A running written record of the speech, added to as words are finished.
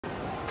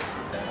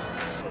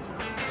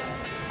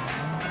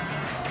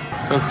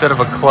So instead of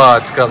a claw,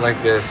 it's got like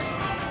this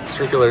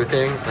circular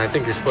thing, and I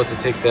think you're supposed to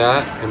take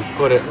that and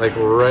put it like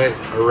right,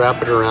 or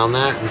wrap it around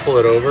that and pull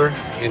it over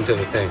into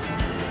the thing.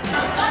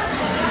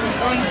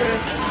 Going for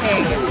this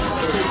pig.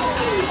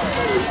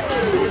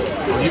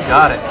 You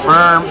got it.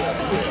 Firm.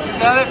 You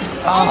got it?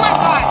 Oh my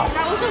gosh,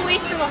 that was a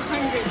waste of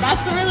 100.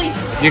 That's really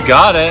scary. You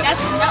got it.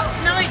 That's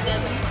no, I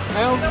didn't.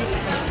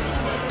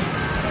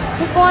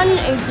 Pick one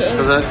again.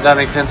 Does that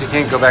make sense? You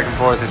can't go back and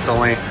forth. It's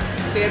only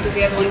So you have to do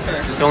the other one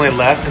first. it's only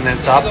left and then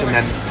stops and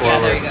then forward. Yeah,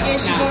 there you go. Yeah,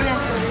 she's going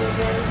after you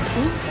guys.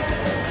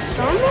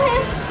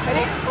 Stormman?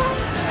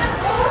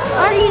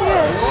 How do you do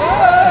it?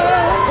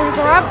 Just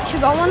grab, she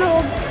got one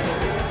hold.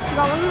 She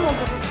got one hold.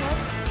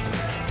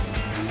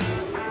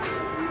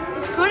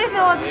 It's good if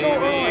it lets go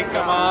Baby, over.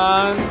 come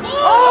on.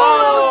 Oh,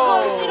 that was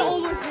close. It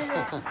almost did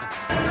it.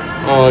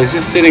 Oh, it's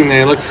just sitting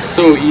there. It looks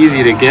so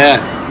easy to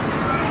get.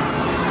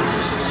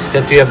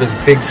 Except you have this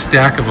big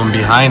stack of them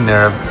behind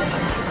there,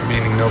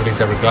 meaning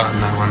nobody's ever gotten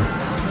that one.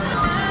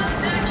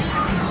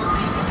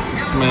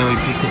 Smiley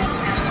people.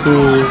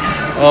 Cool.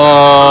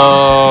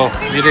 Oh,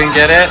 you didn't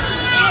get it?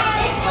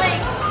 It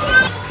like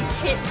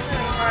hits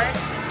really hard.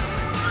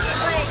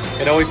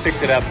 It always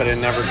picks it up, but it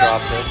never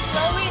drops it.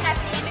 Slowly, and at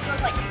the end it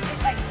goes like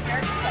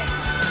jerks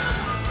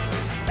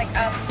like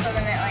up, so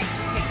then it like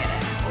you can get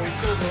it. Oh, he's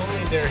so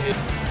lonely there.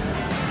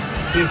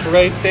 He's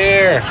right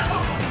there.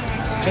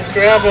 Just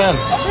grab him.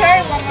 I'll try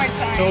it one more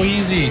time. So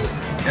easy.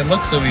 It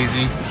looks so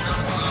easy.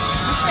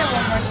 I'll try it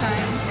one more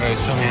time. All right,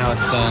 show me how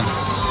it's done.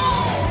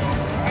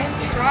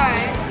 I'll try.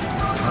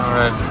 All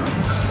right.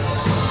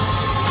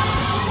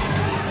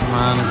 Come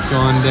on, it's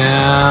going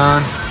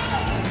down.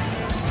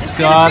 It's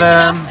got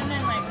him. And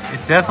then like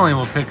It definitely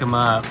will pick him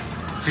up.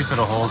 See if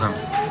it'll hold him.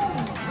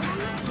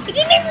 it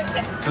didn't even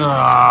fit.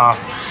 Ah,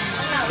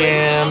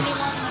 scam.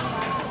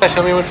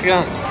 Show me what you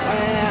got. Oh,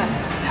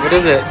 yeah. What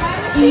is it?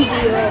 Easy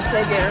little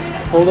figure.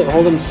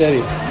 Hold him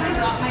steady.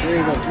 There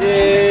you go.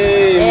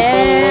 Yay! We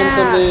finally won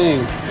something.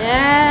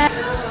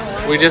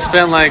 Yeah. We just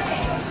spent like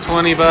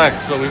 20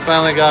 bucks, but we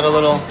finally got a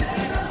little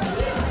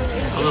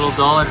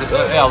dollar.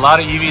 Yeah, a lot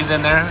of EVs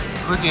in there.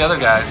 Who's the other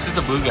guys? Who's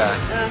the blue guy?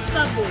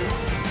 Subway.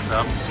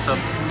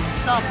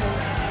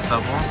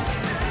 Subway.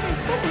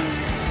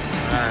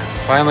 Alright,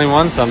 finally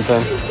won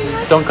something.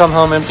 Don't come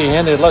home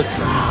empty-handed. Look.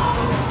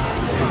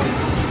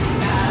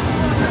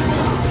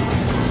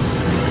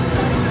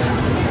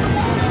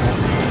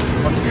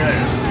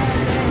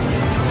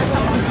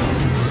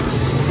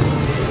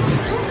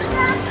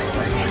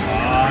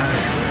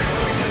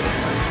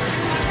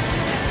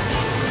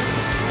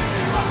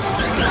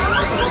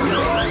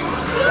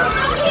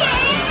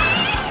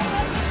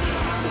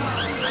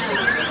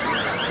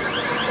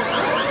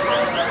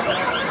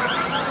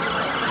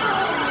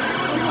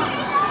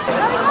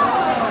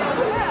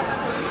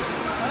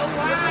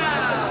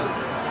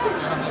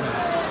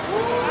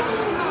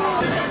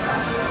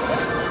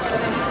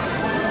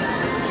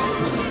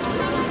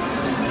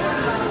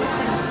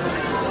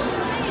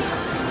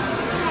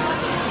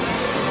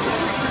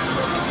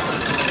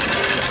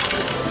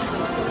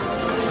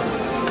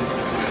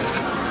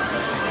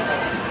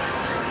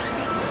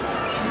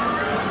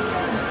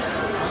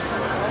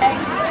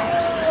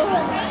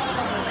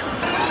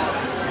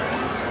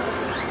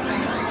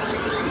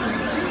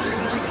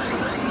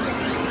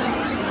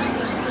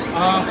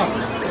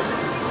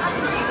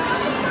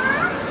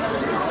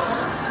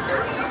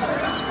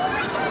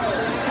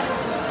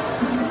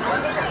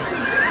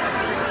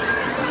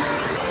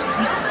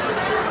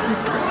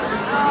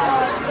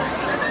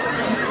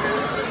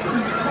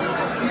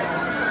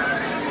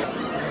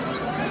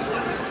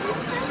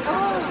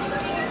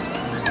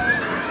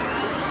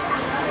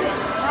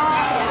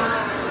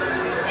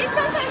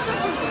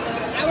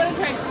 I would have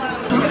tried to put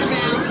on the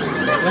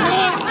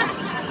now.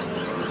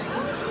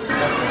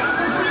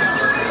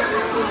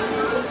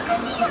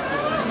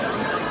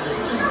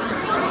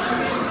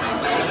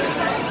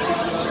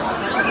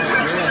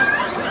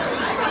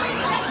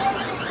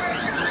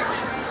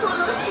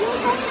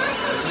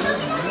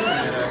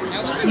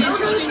 That was an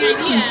interesting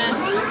idea.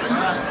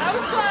 That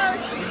was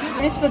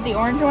close. But the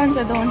orange ones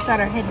are the ones that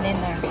are hidden in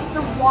there.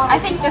 I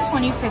think this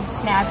one you could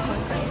snap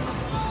quickly.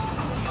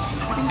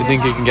 You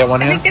think you can get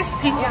one I in? think this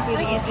pink would be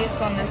the easiest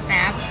one to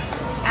snap.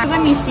 And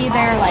then you see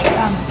they're like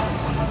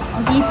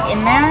deep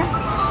in there,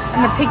 and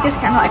the pink is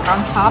kind of like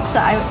on top. So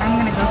I'm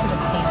gonna go for the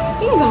pink.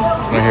 Here you go.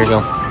 Right, here you go.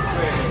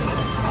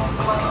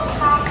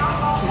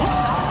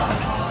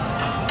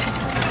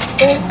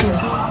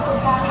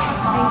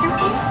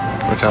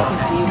 Watch out.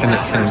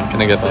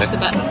 Can I get Push the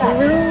that?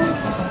 button.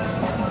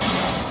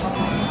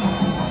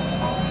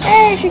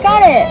 Hey, she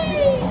got it.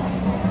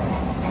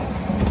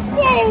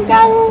 Yay, we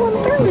got a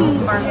little birdie.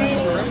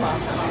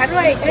 How do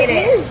I get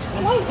it? is.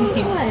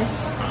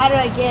 How do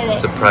I get it?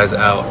 Surprise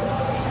out.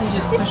 You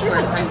just push where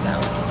it prints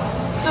out.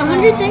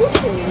 100 things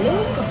for you.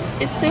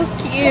 It's so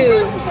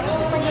cute.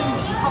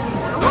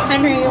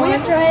 Henry, you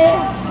want to try it?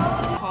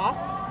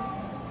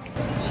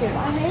 Sure.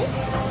 I'm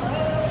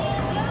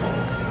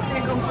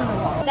gonna go for the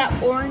wall. That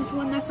orange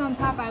one that's on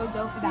top, I would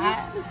go for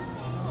that.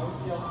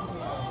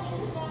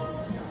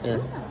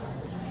 Here.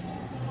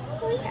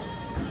 That's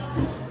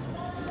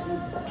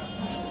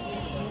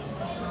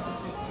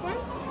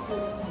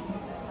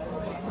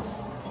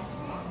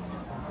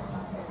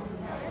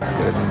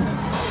good.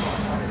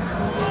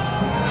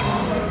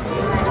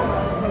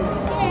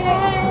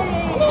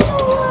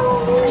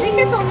 I think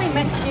it's only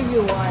meant to give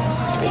you one.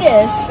 It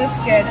is. That's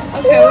good.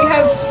 Okay, we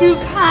have two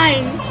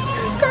kinds.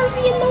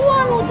 Garvey and the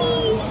Waddle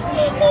Dees.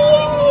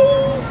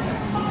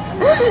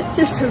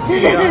 Just so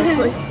cute,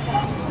 honestly.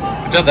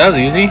 That was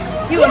easy.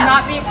 You would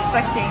not be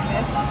expecting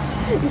this.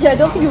 Yeah, I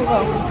don't think you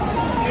will.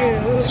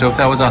 So if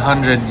that was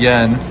 100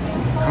 yen,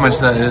 how much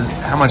that is?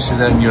 How much is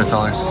that in US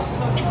dollars?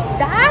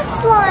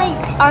 That's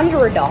like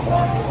under $1.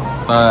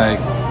 Like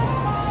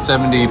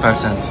 75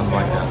 cents, something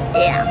like that.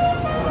 Yeah.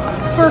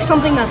 For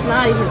something that's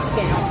not even a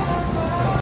scam.